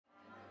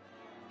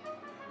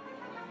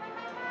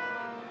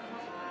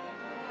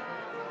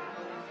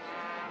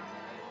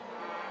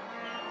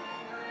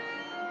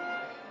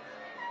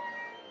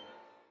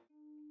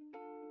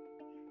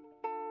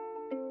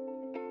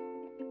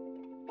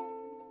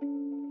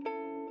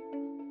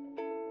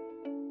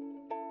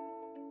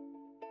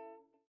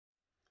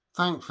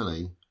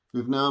Thankfully,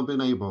 we've now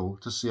been able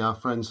to see our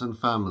friends and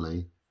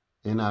family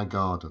in our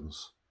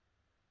gardens.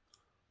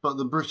 But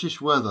the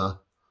British weather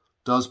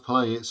does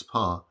play its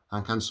part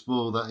and can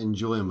spoil that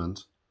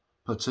enjoyment,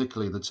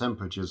 particularly the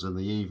temperatures in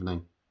the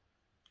evening.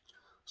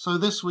 So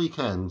this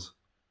weekend,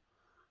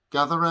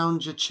 gather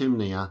round your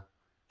chimney,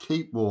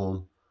 keep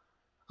warm,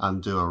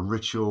 and do a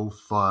ritual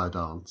fire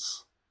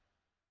dance.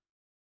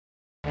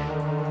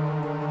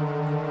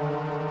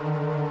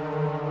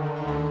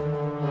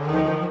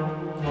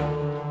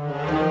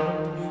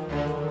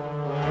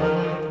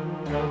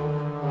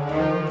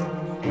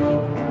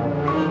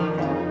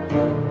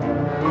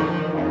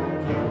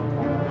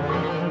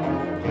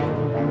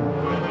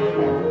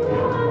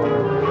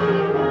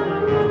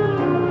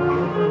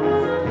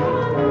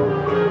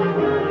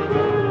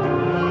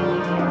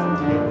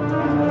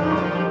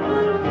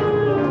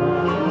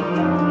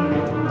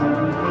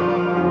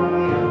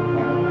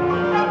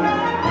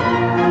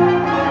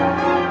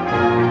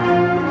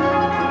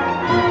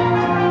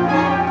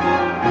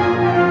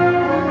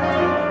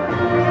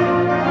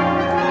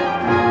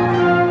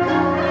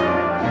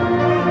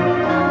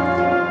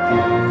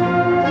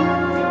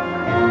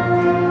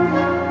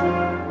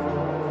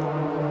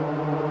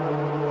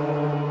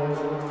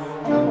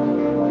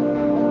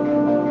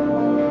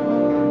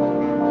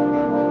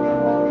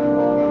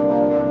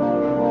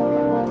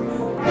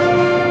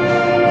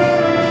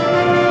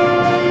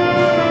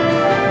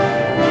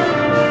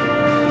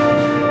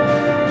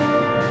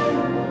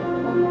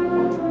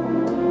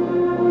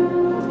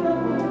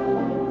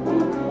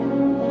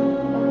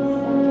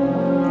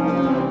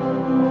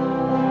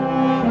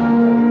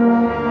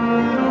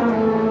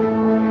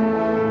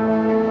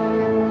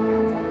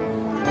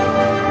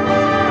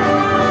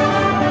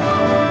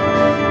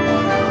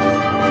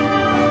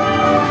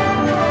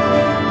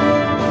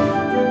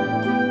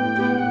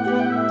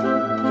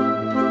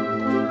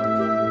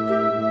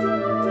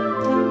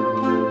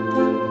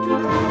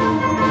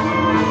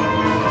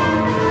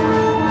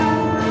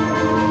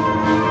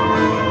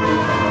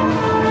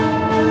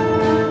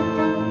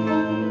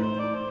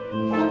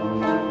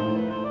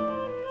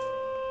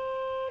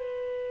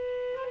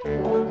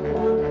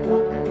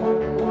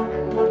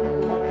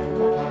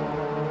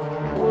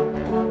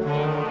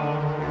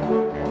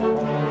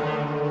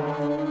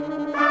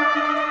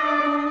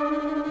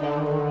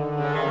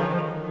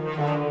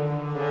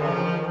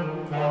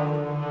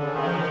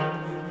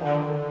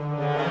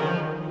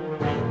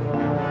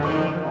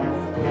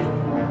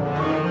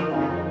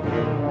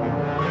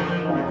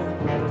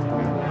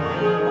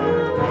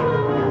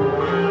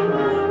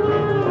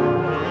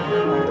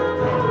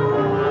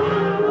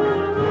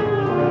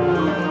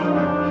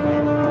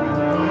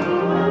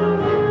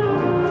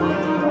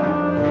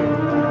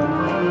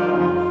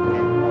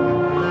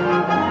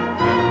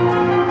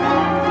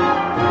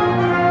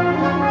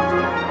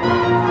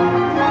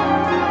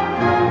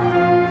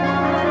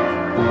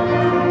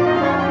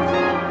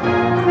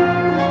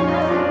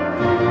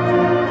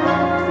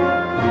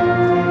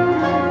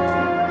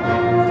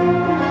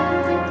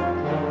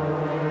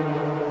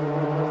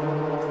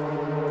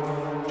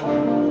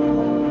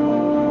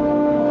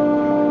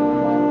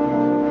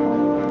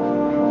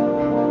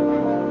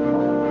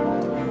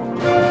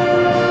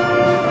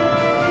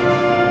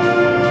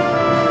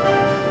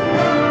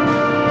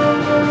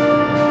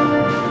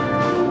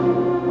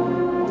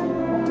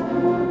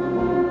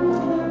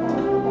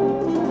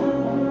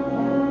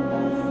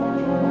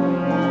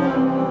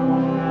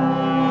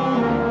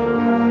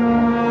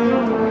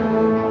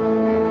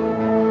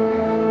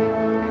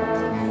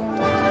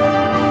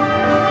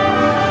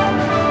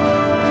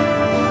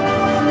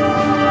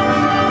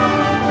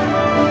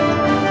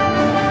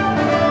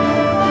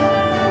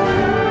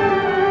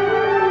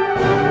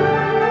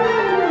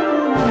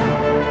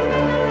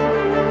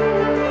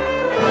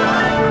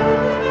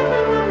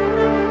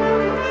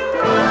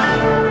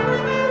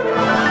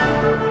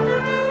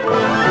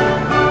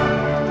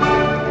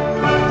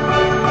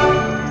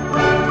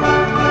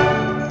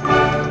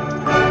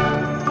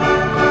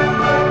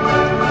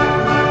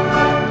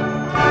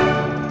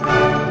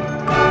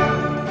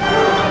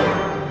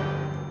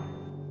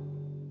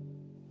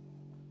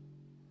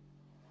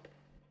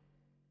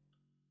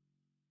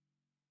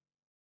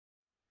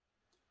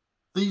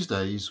 These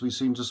days, we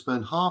seem to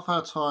spend half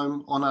our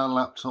time on our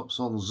laptops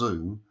on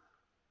Zoom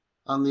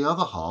and the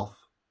other half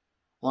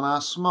on our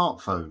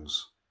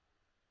smartphones.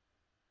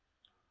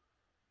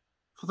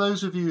 For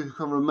those of you who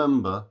can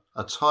remember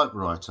a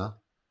typewriter,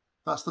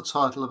 that's the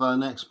title of our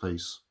next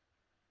piece.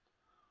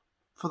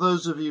 For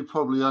those of you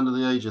probably under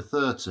the age of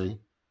 30,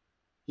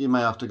 you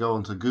may have to go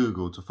onto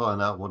Google to find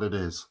out what it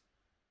is.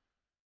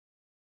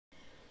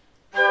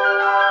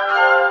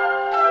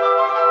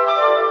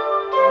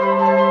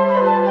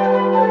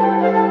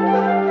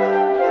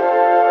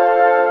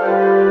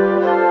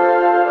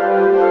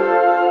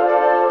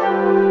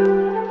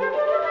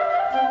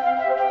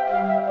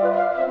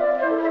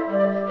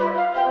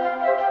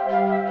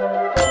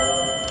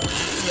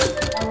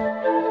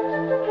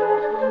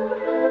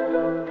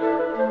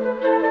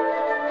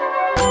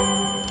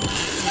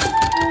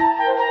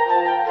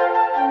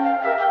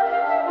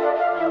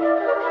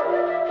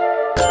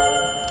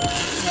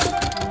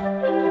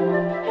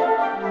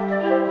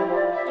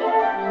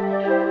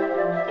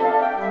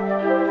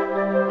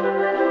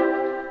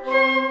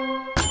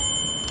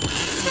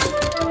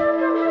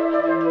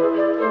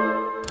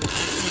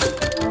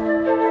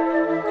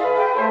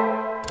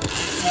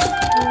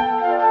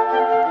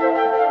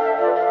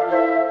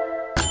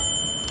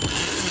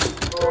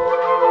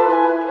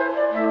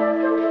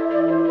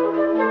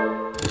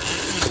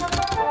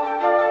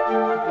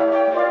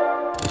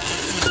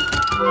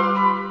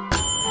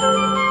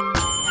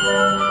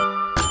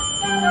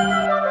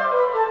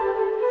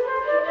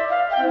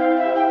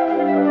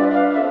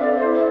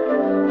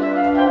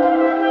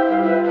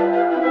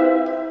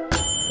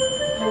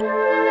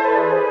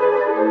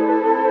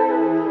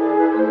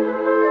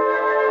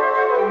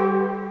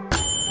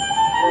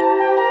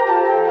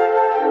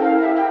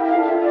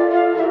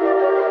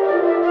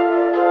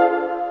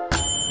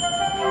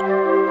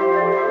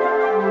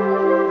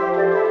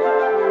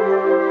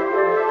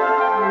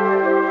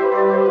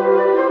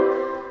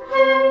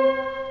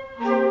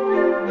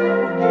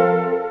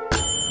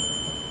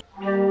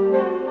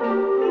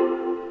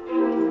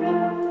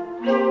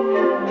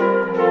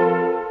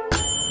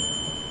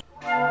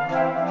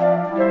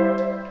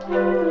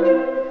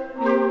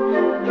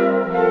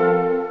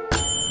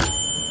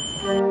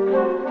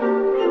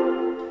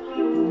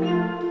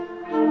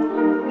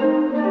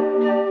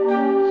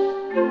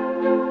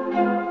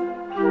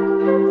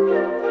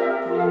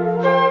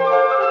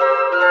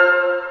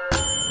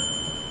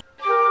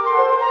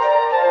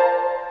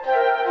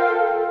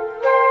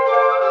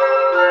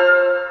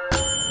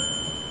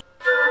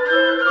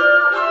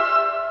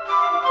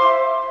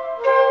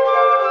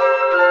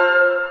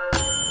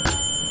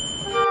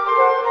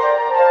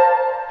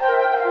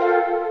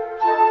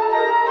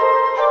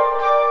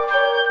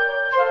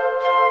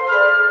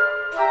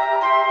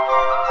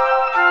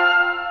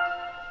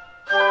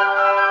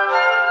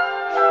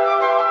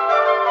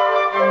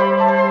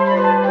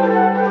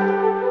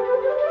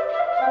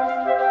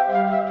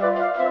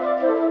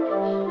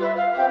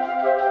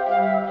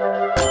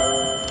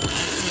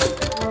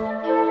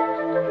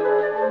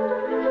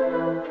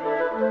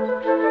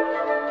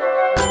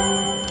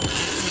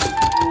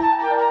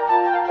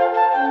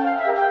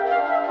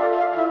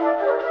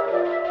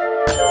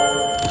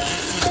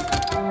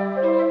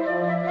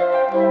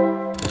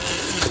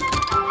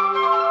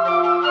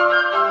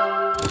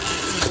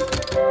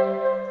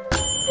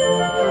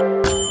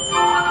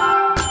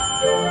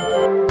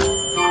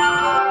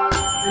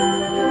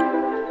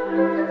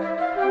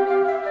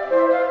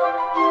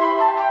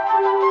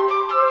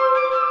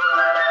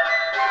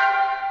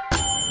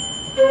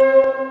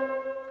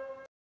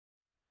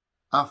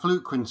 Our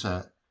flute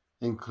quintet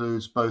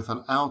includes both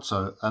an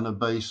alto and a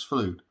bass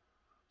flute,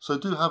 so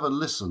do have a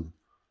listen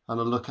and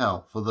a look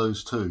out for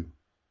those too.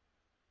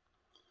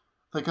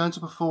 They're going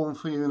to perform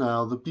for you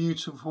now the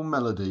beautiful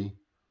melody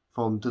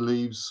from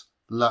Delibes'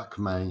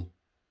 Lakme,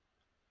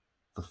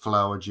 the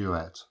Flower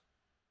Duet.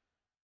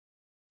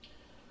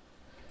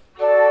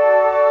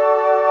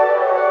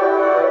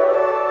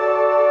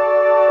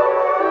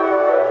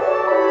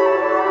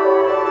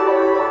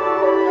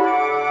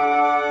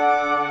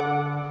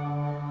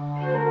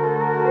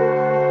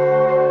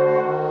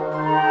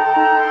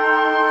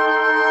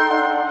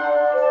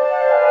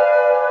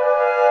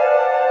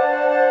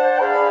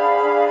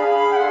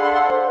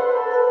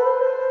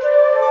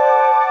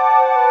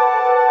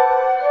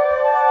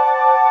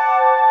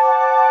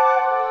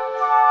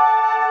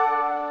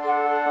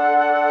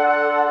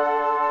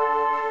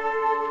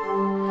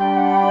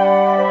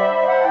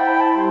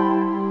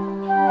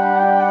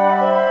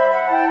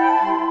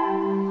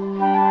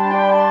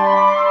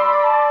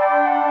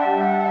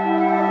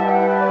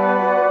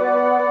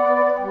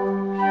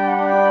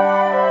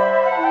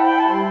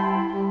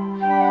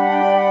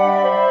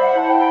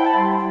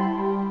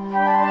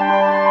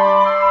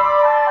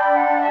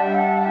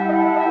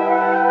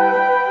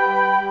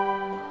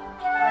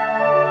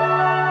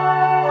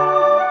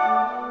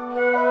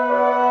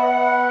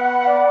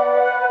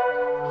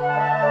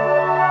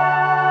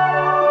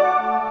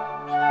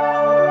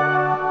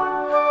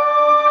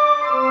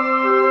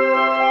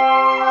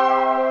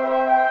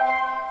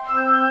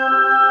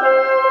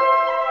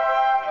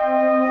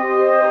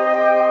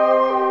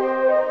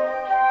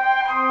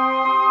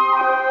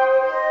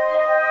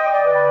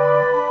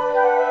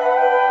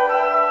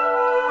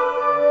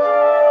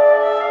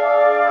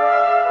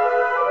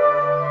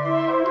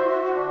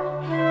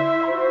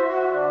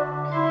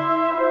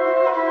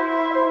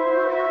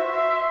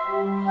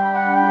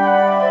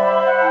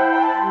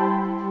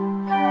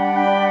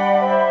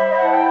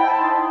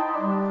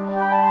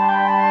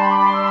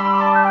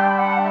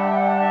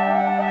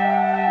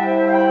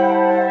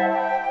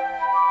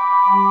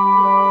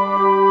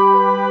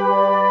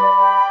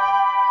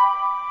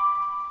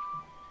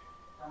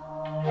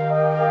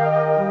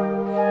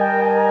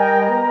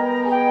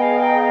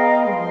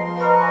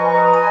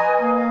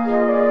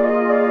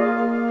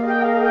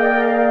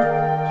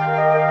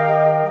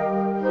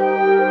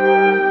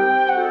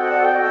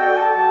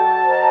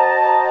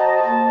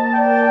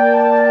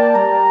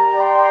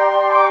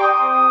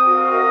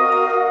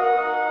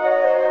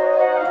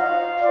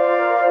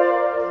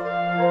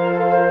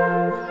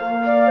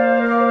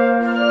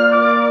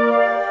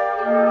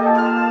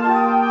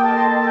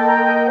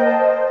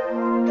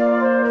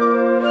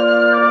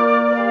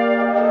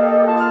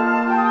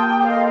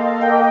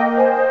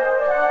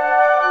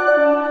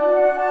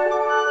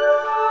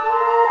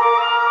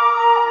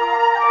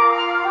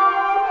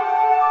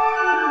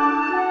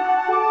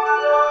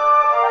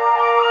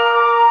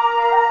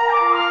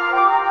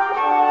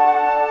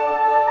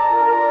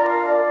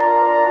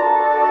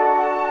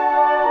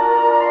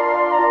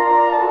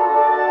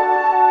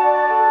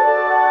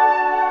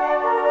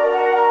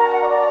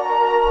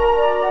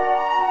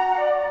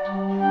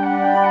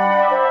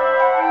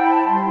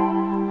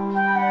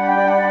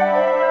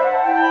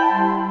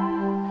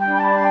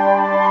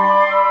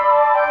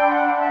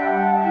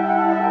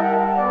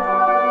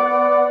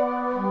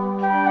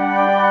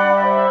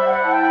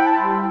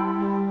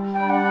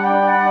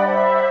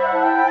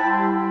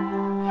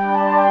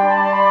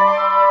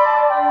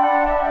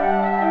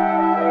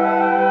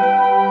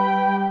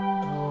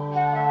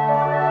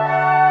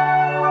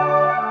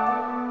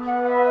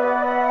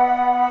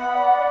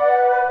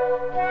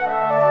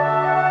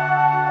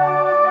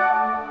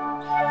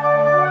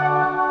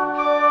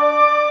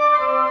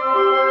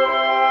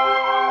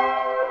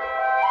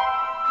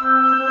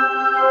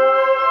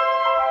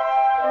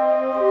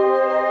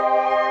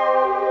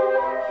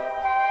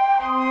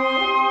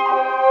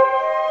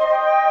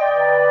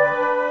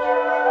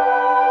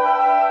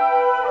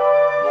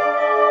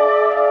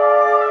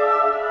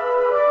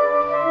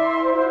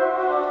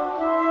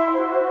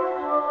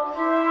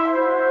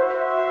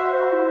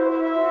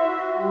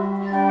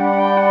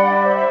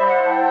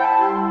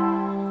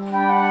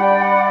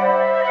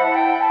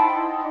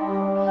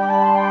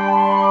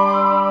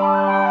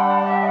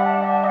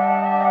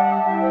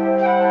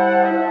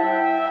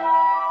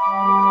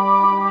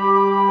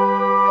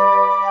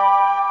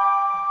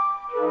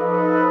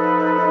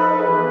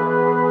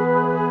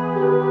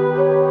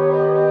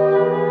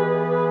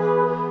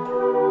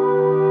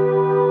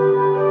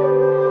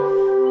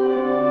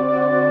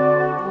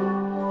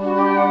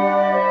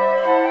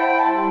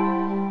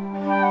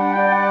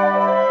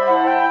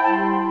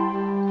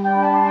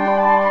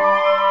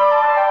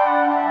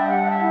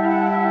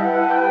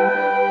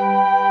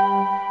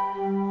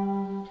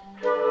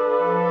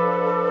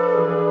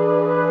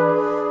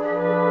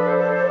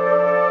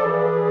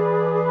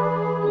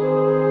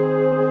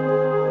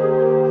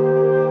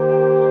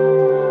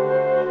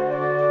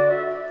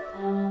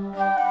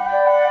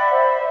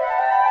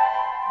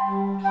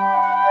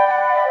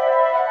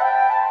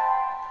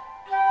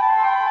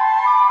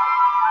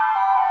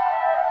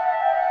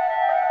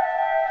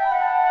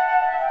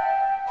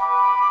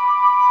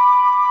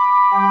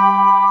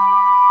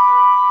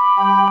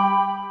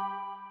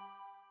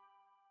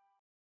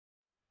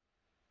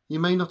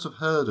 not have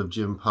heard of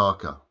Jim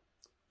Parker,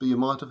 but you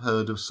might have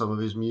heard of some of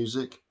his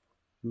music: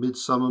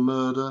 Midsummer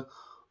Murder,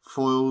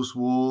 Foyle's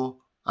War,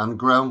 and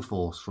Ground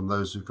Force, from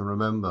those who can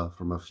remember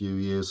from a few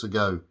years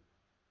ago.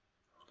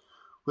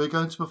 We're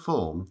going to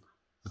perform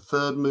the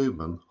third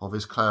movement of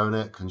his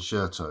clarinet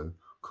concerto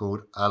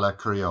called À la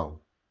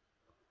Creole.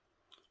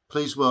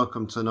 Please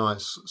welcome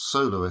tonight's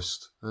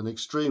soloist and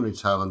extremely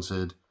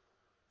talented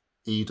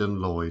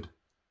Eden Lloyd.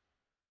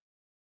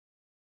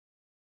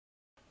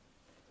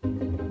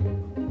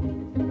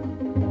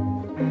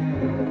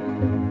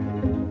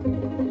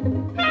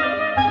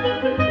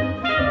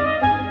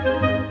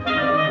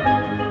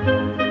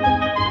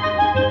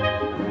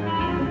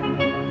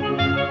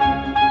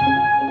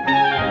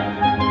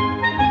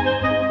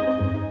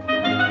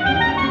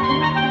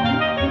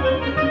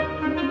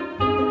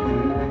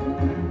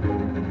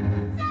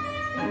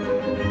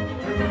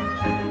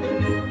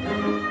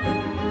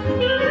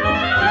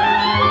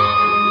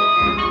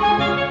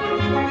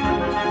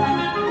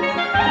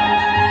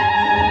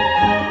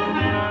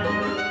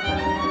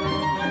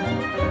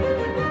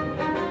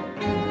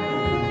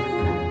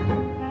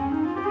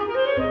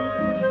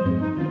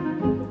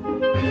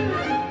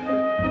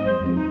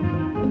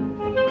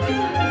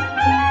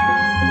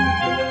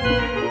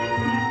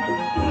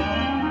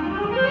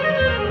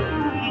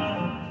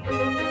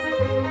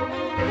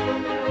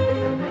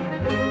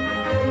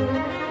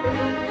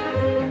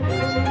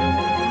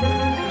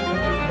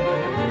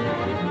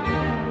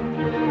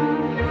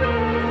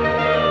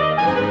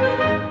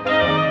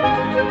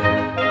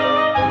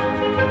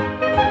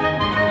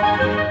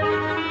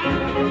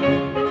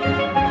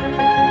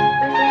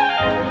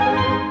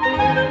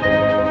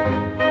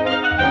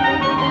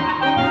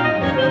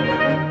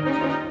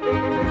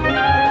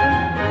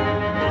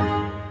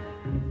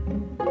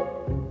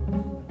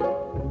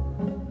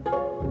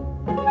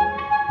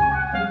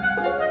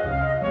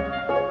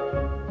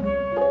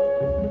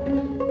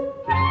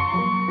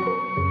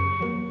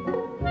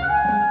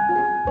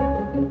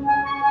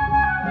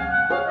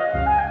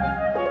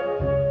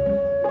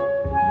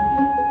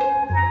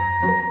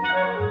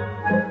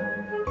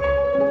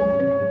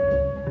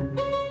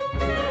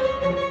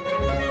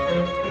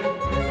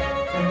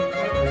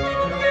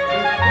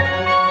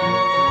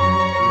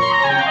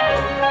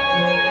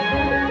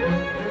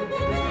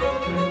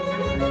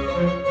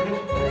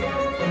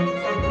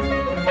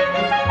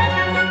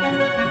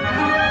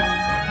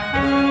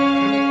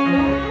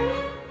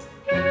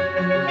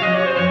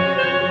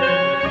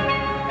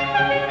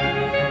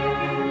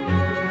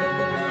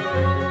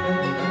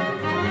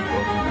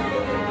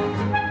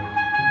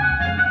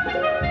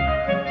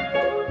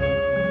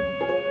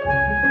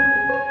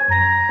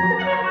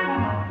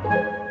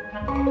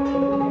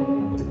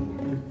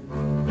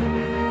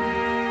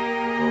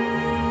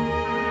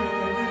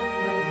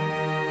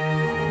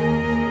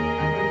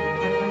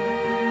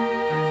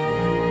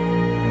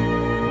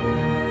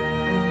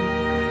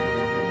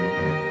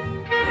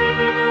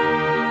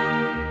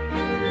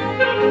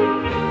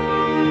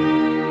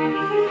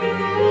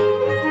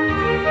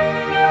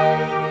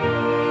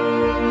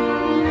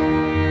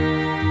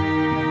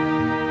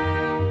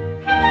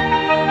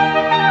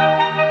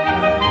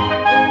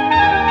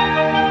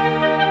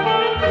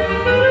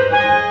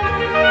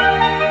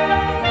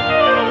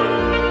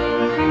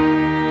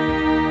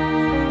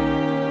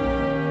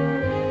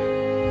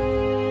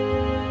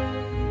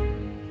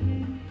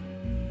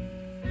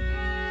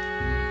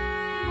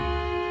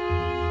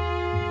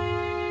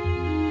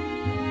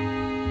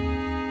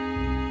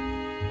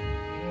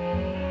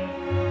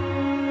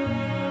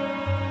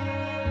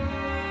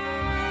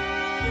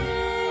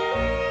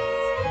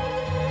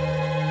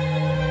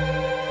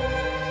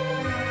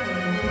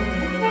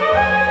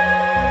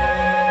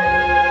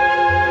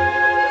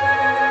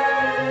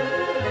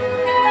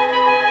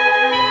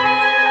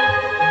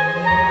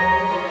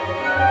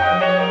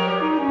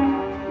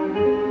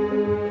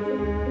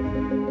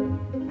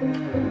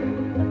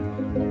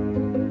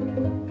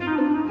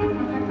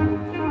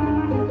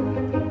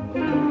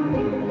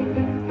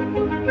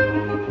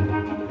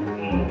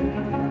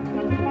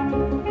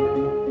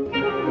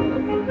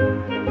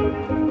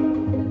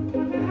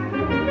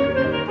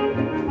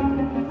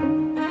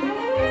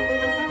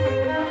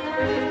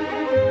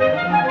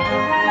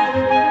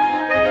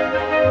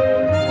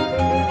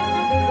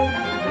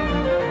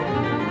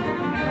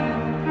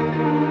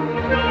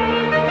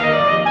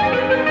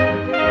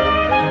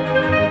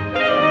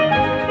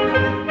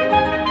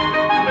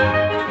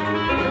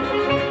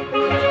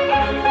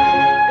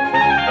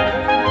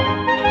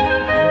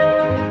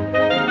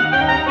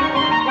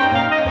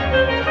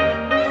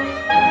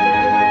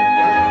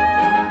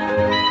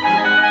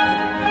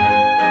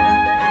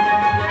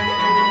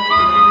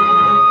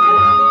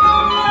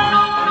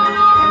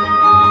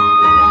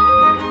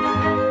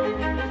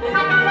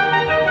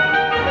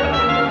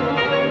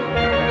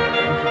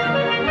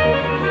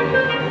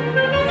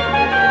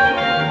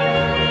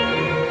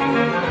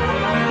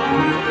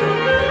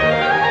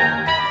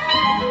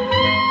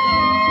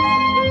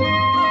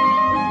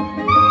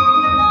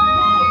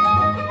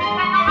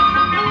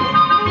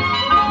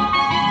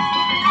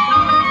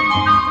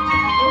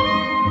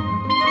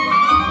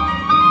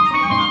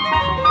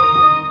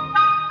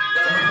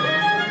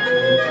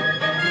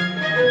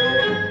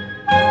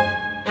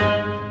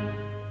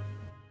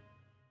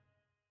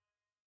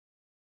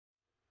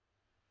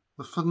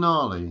 The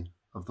finale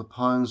of The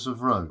Pines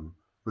of Rome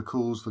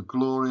recalls the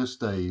glorious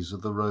days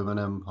of the Roman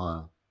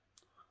Empire.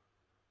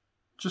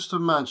 Just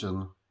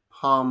imagine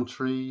palm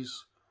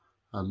trees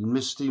and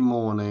misty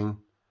morning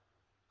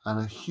and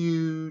a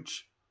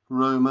huge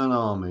Roman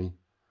army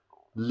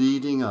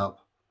leading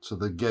up to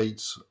the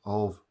gates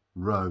of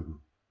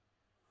Rome.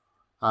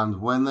 And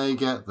when they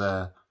get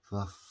there,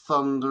 the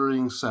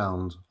thundering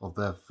sound of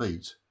their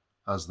feet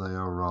as they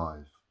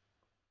arrive.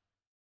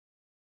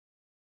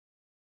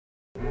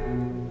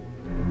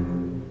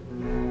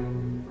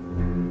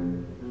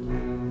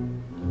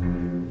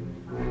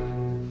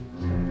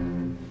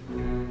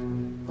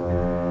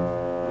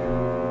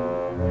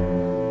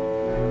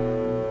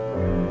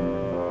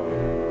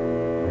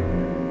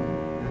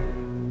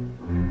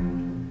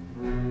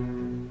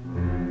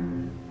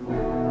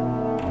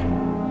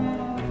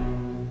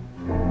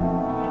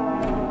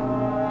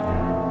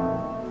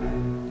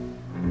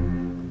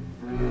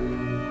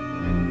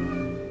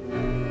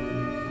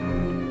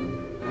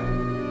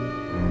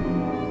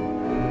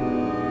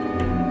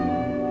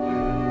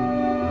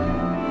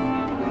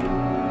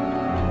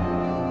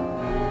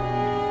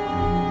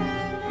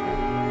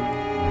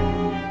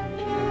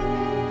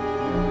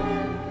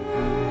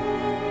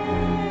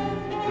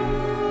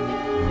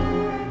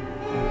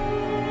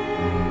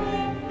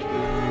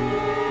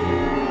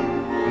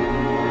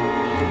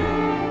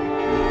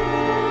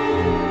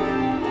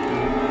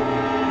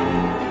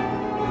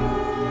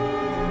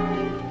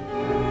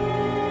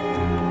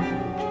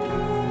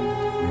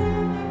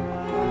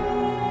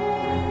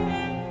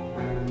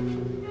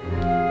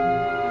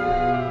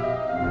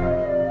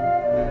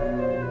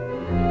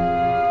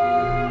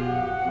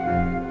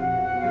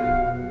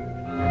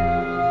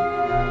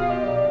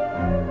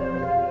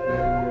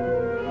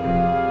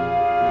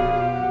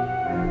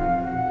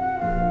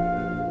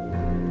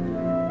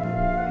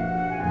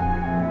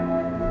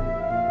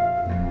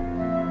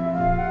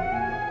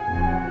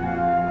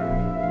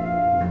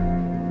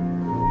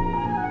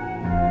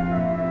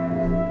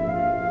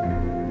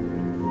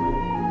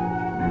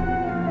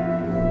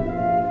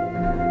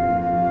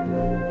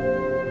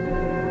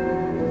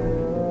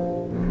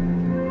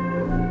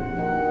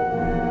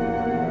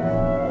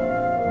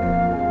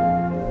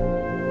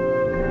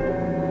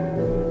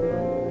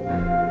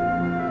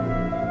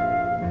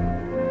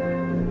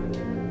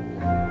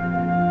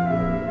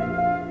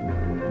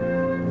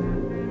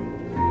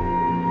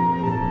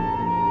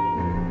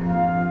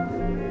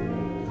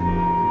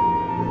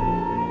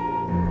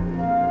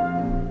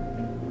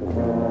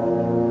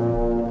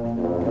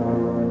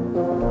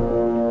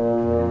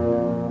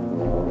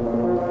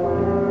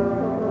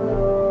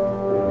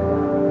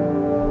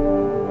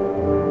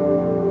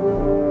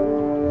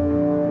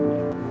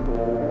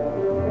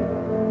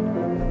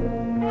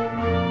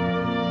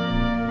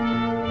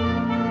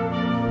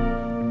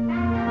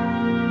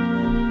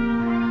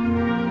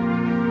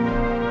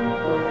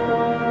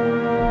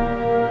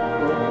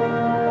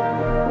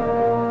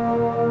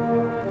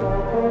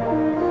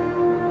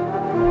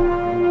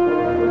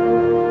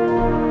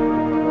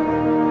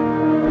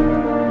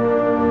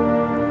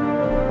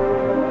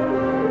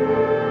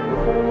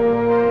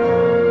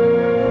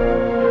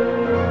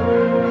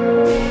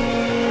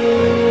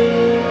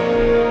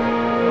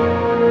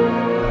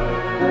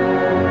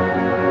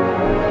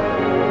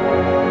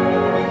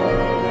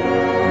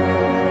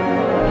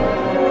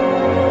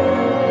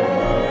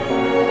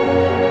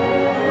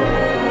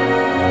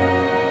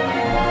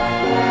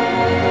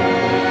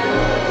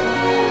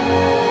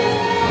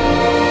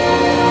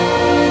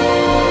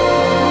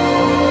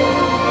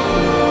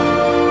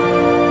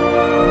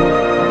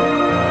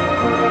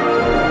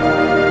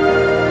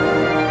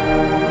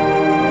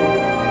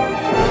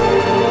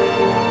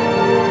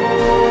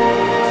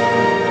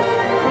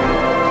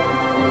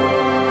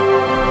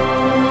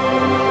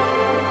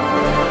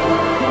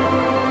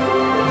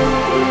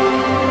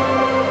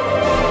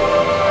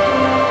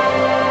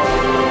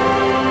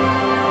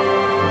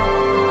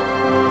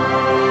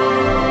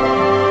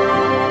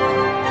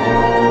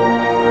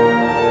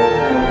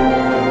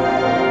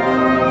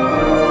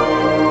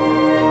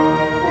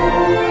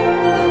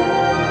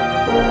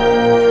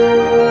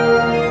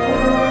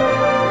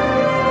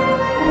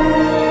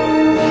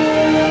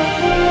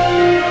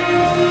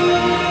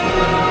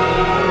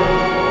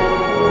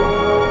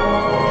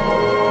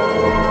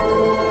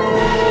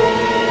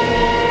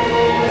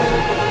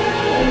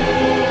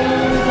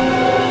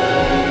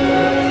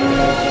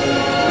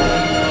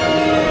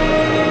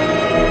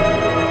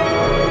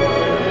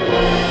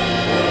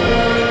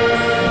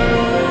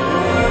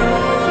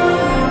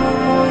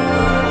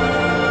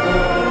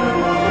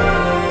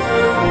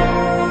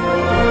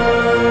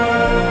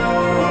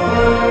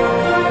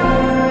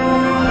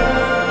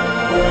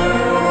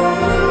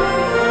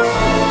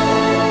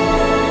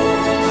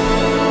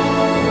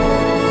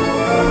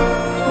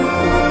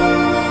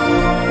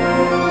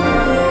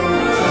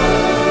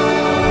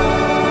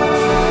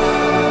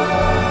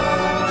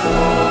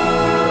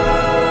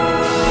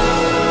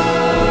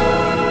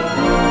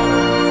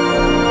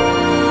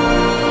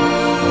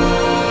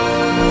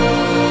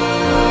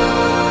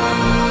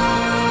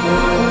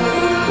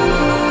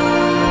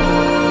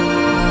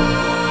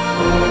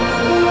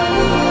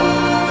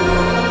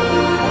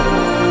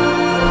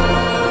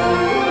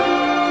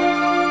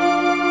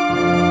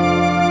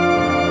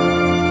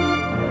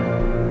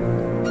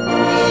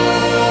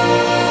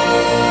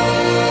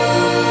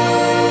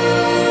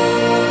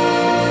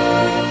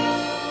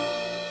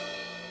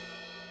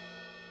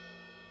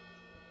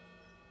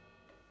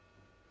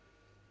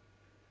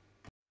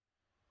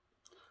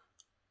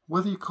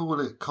 Whether you call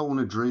it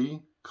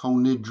Nidrei,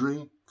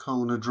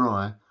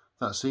 Nidrei,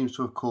 that seems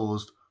to have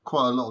caused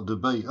quite a lot of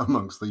debate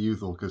amongst the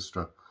youth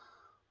orchestra.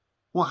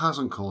 What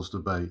hasn't caused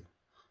debate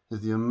is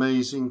the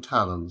amazing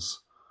talents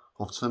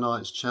of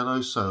tonight's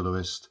cello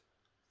soloist,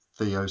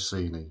 Theo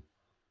Ceney.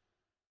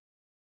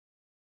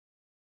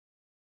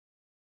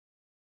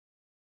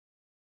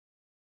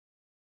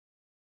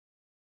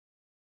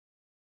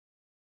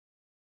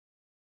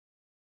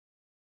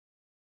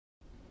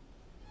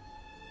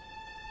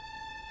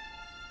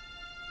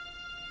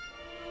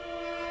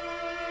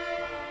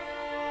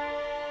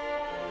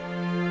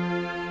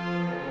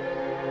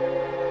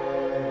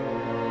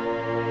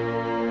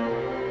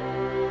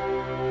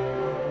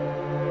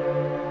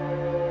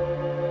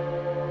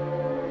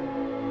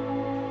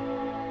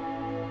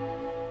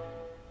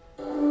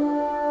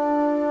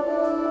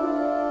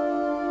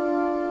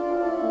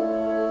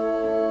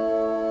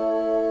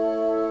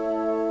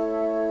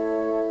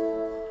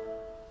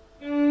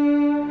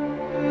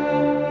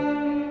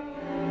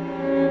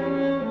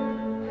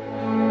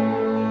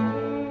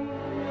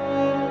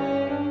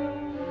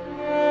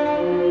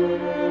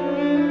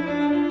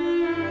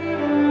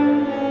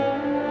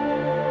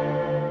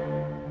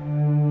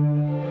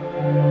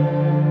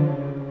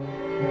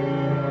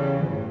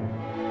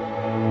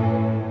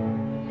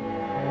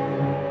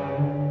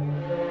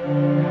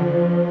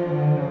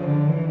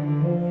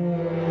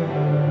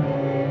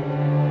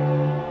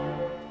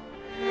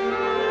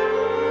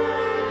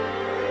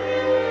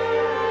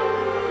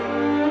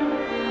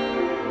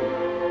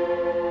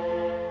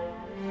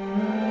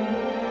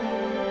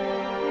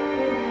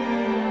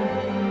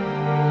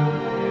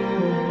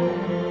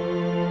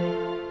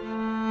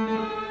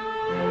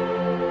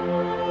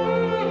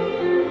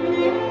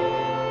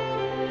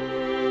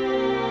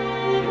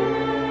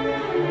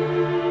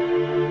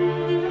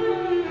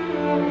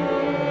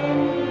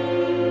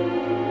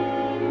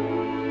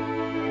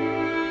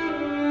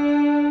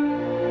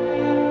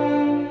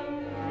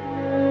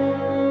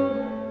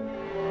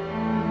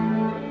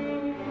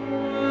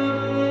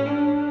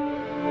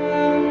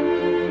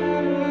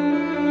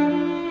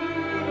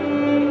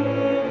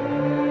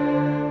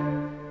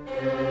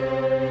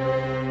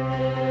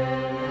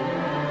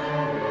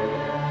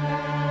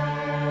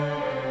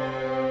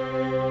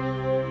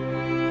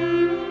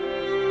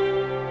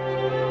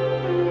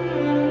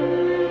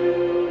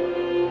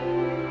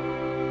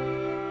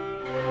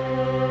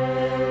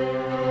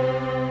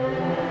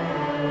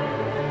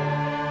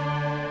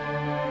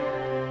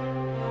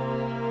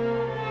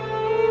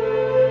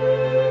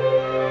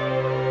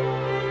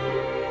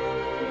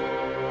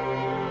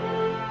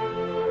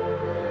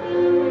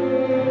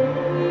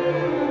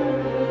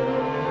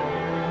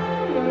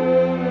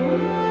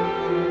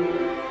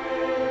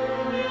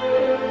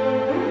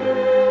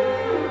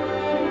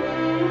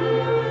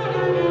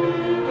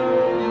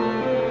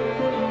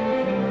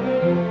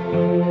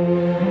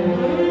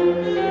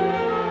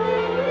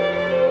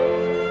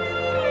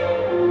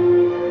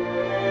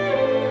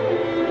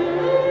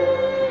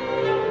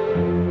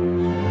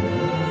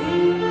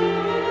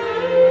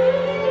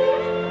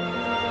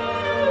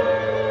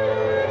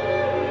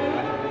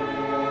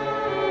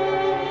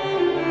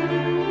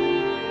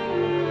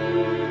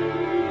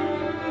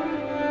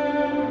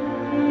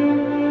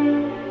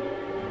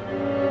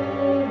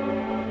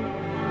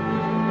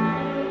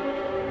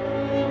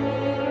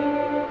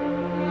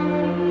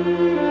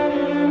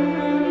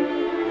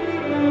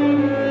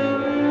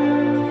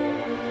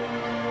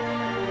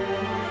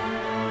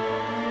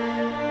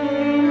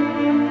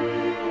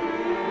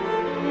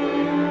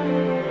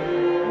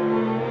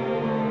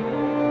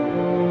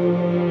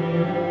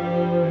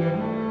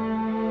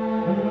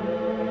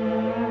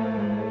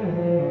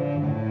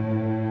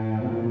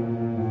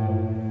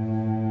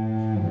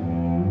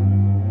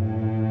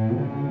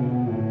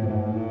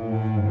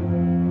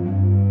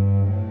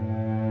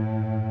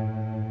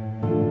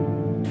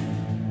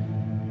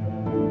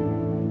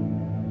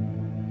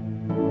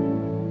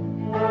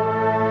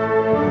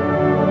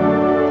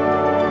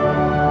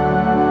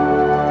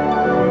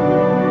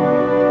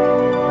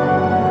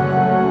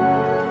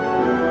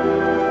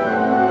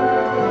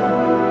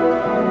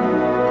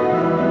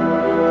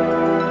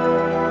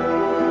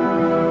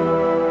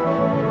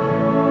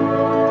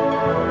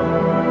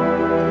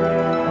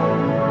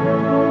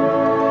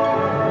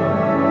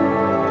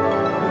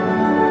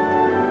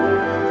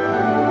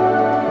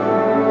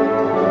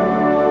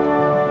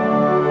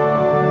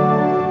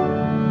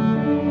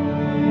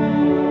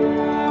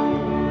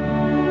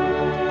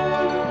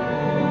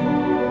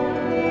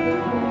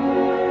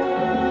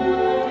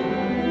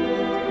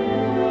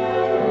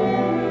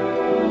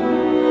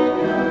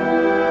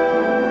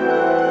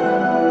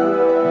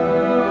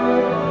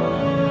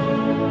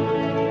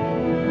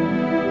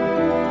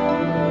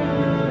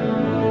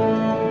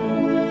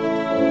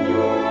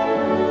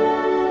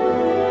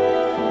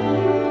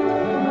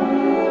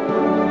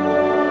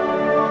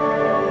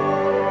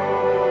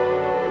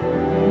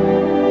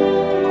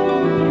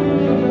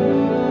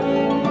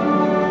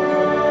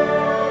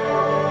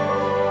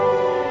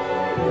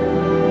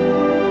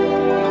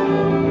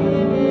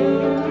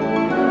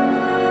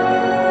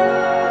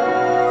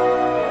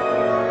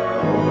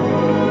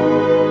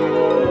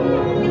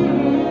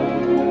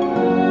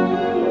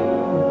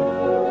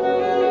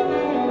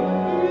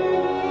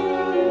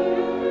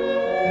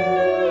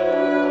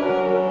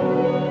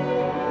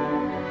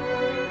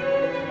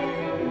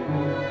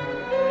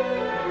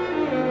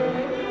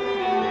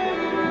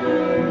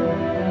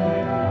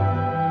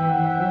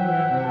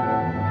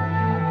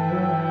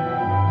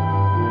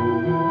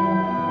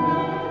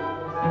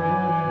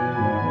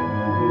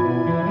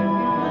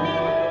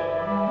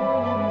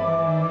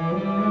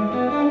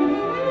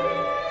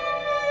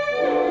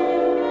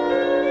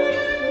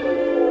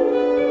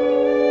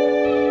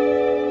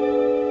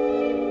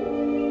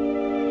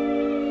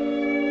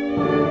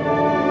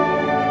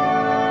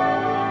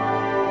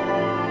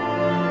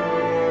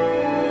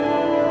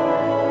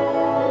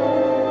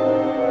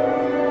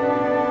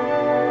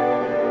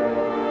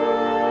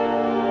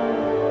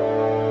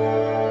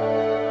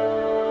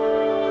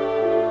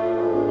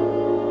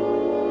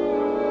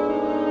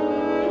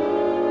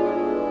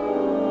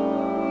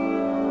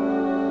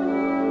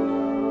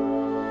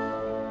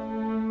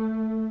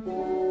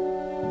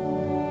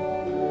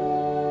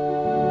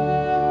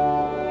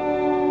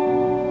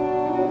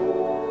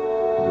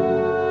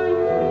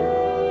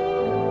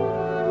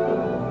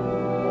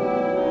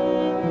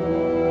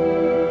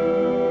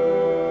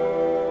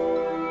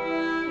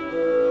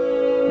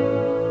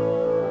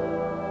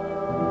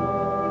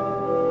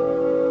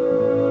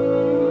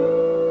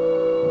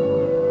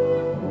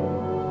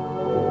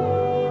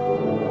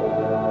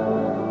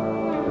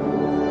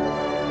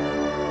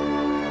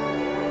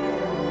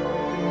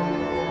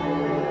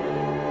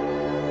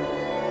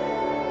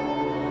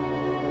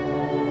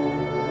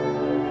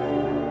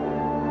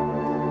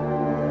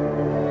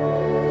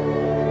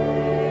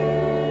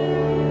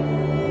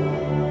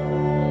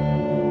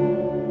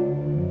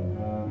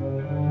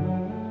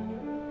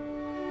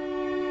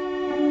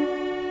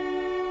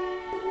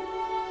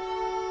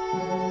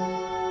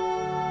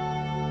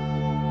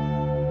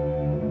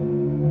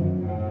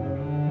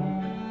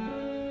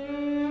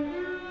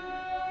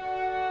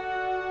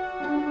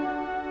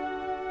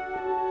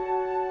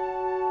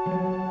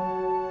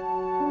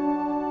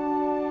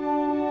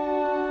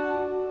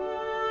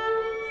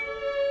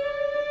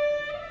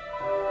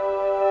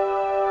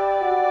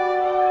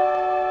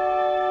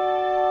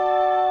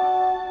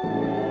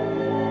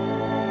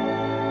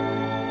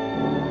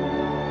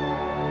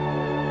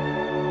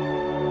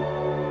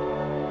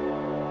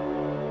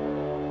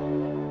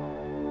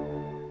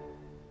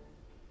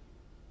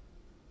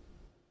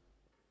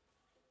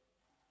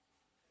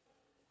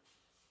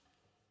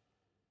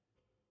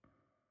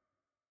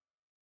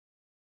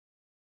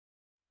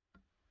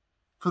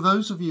 For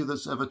those of you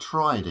that's ever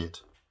tried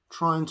it,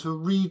 trying to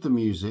read the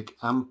music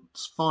and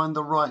find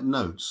the right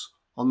notes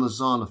on the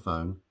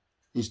xylophone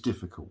is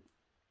difficult.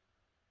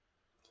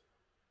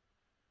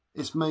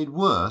 It's made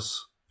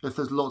worse if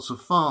there's lots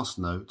of fast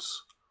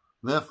notes,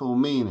 therefore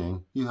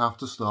meaning you have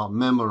to start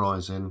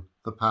memorising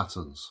the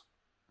patterns.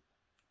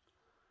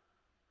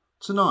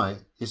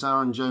 Tonight is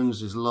Aaron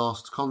Jones's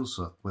last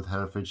concert with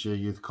Herefordshire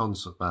Youth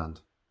Concert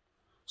Band,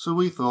 so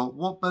we thought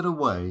what better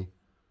way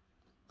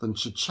than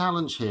to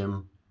challenge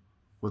him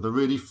with a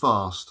really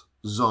fast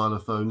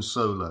xylophone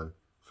solo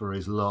for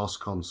his last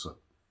concert.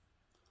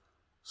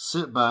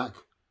 Sit back,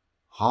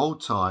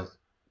 hold tight,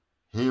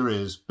 here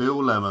is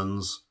Bill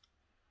Lemon's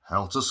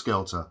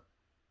Helter-Skelter.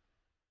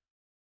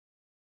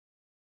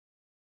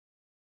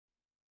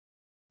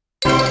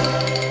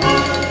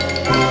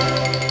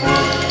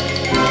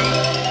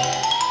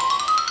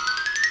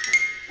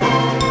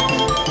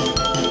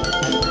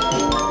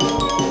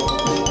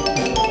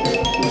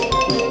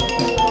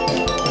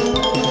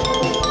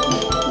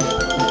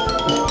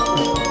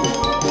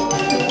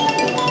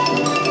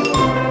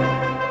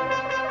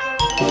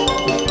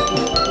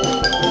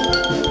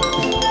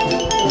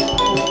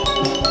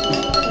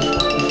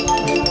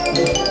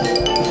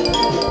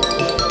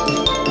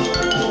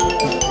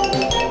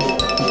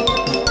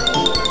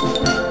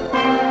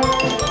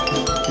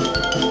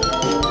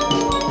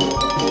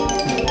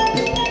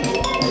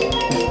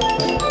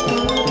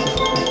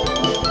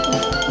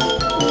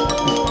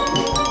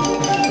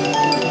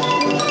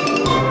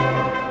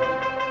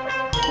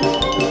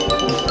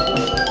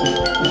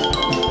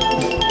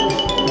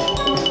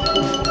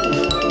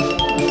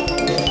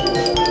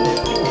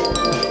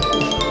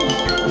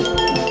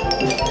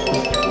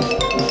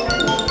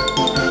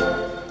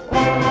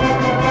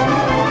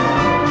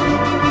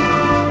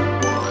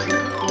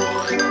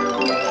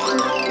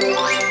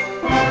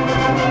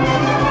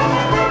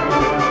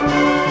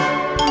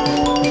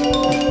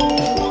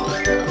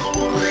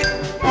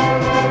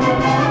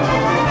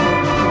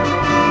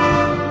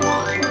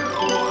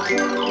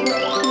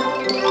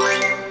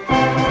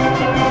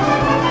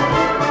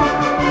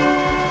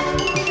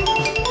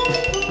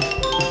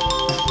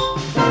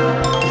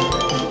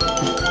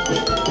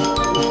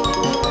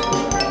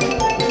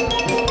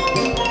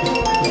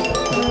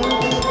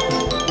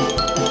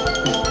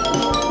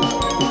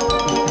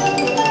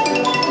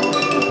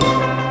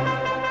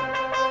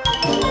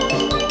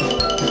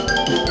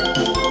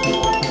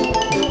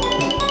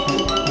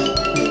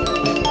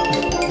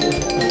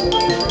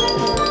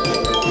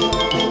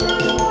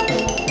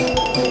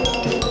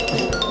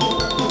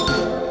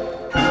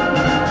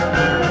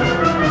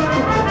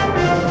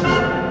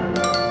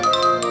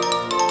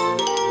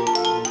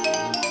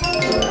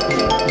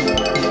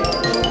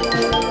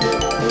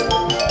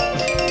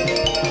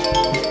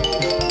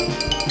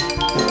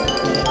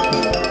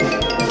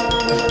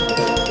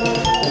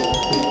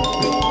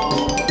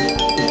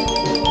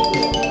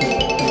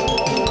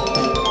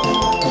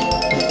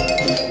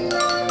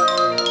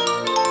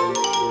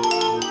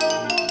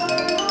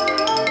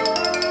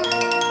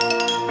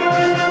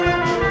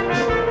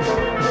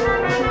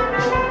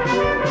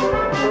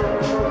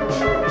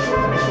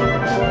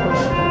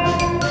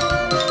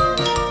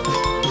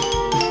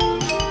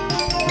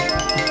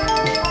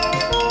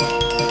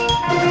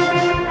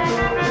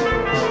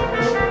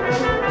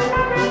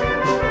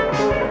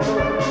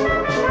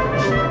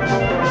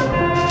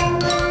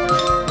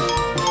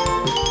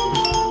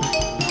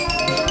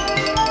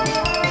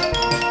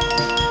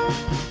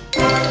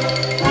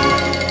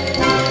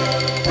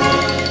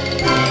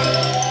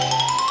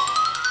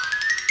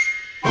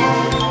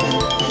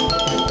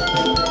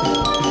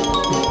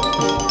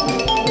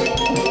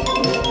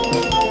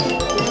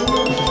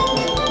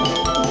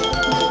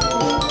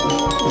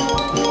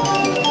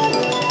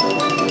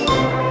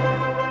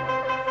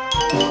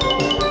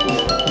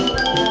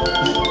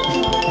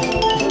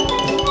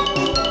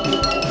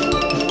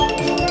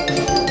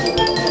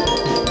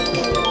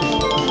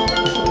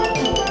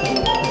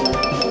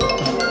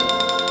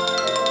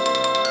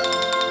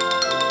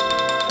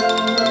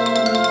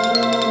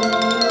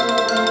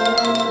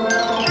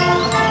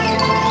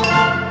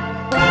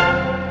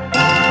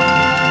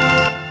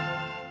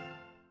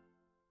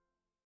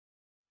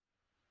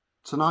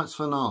 Tonight's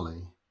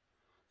finale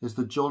is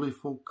the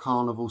Joyful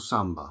Carnival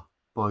Samba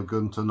by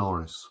Günter and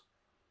Orriss.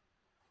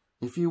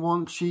 If you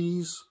want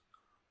cheese,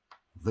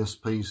 this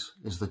piece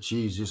is the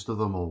cheesiest of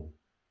them all.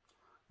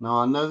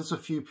 Now I know there's a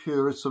few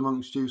purists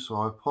amongst you, so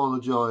I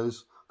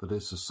apologise that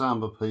it's a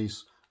samba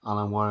piece and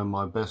I'm wearing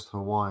my best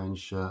Hawaiian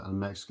shirt and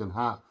Mexican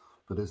hat,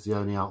 but it's the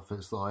only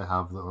outfits that I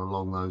have that are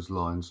along those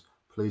lines.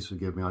 Please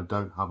forgive me, I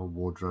don't have a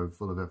wardrobe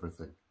full of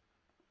everything.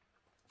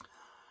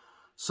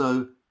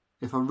 So,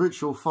 if a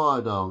ritual fire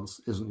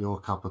dance isn't your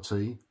cup of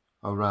tea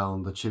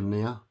around the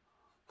chimney,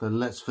 then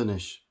let's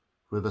finish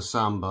with a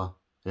samba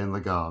in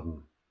the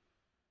garden.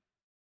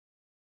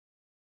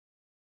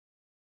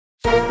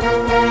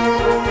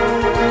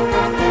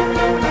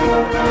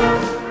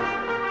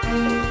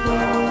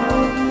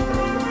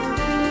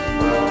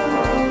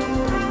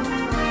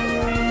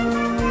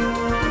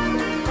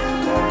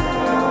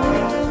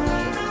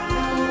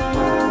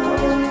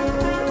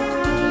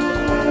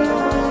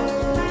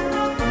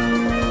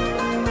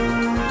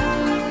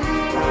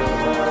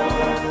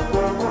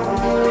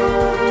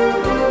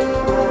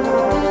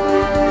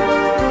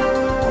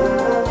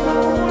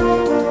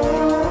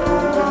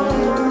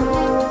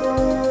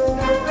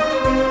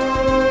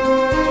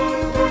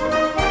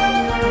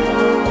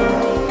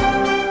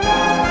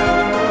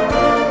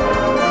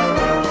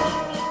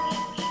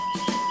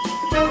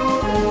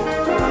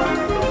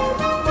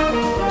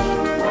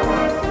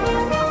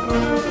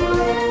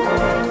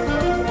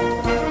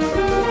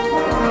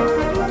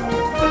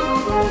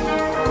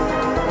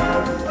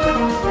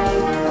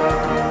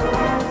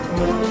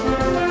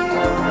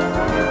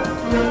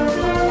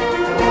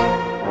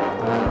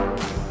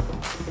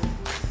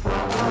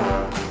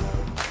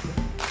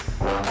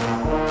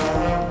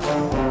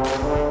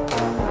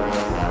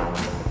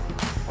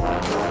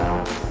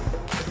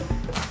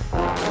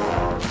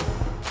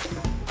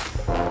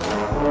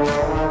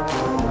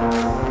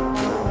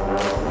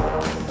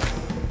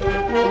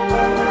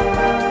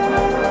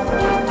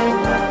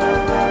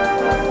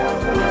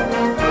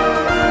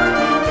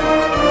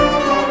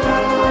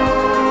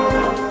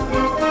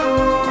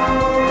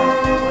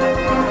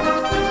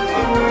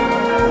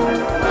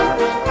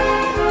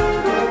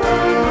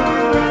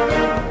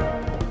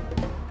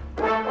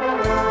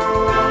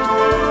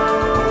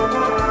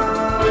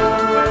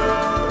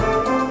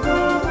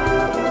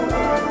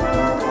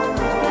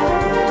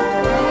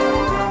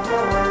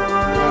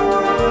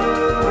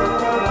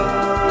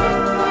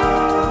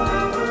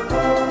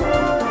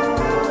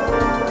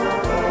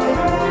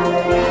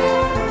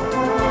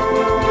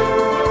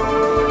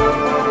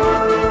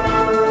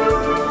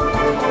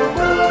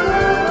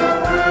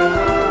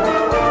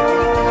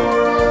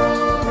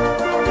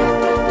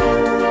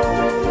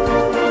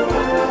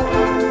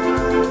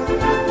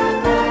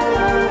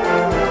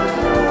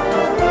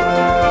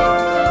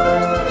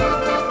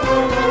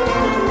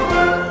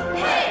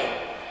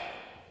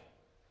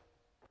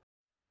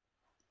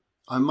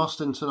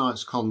 must in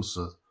tonight's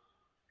concert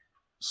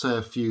say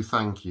a few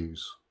thank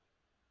yous.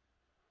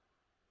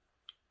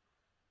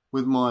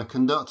 With my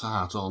conductor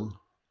hat on,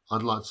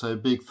 I'd like to say a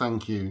big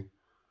thank you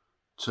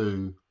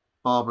to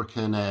Barbara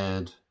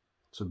Kinnaird,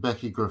 to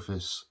Becky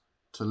Griffiths,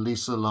 to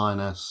Lisa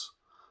Linus,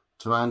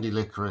 to Andy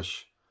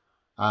Licorice,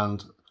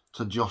 and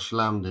to Josh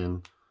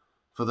Lambdin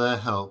for their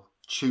help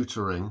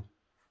tutoring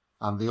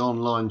and the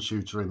online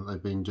tutoring that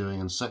they've been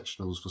doing and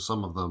sectionals for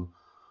some of them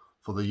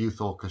for the youth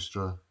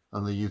orchestra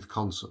and the youth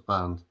concert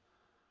band.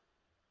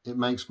 It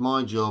makes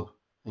my job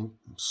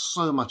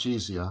so much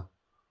easier,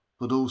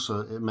 but also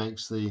it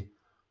makes the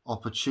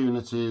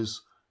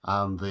opportunities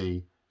and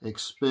the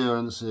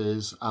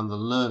experiences and the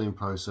learning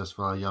process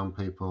for our young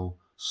people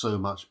so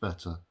much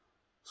better.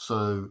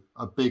 So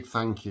a big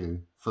thank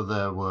you for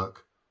their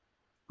work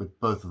with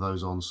both of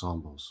those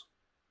ensembles.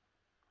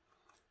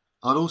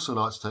 I'd also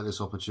like to take this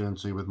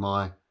opportunity with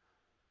my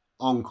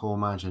Encore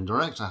Managing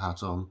Director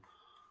hat on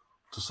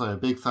to say a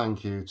big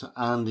thank you to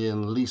Andy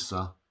and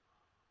Lisa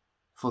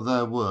for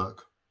their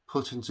work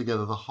putting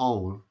together the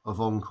whole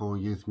of Encore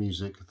Youth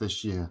Music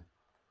this year.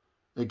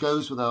 It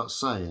goes without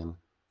saying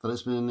that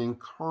it's been an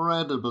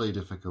incredibly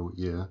difficult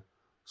year,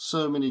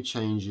 so many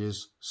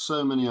changes,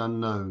 so many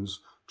unknowns,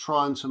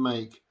 trying to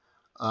make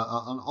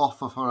an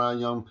offer for our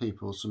young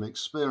people, some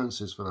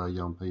experiences for our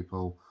young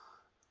people,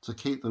 to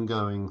keep them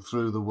going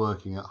through the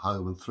working at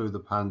home and through the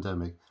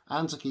pandemic,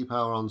 and to keep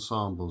our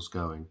ensembles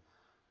going.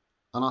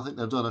 And I think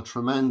they've done a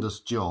tremendous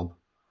job,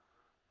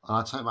 and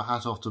I take my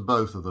hat off to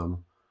both of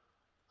them.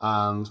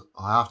 And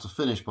I have to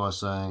finish by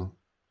saying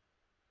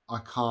I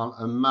can't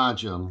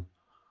imagine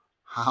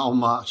how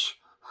much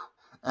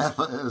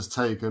effort it has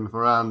taken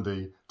for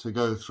Andy to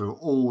go through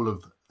all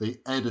of the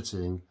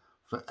editing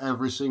for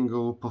every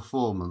single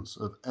performance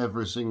of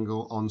every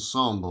single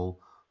ensemble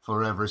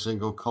for every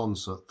single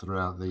concert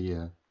throughout the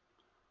year.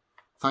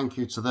 Thank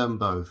you to them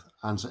both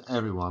and to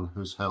everyone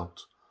who's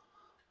helped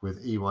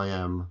with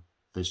EYM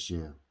this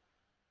year.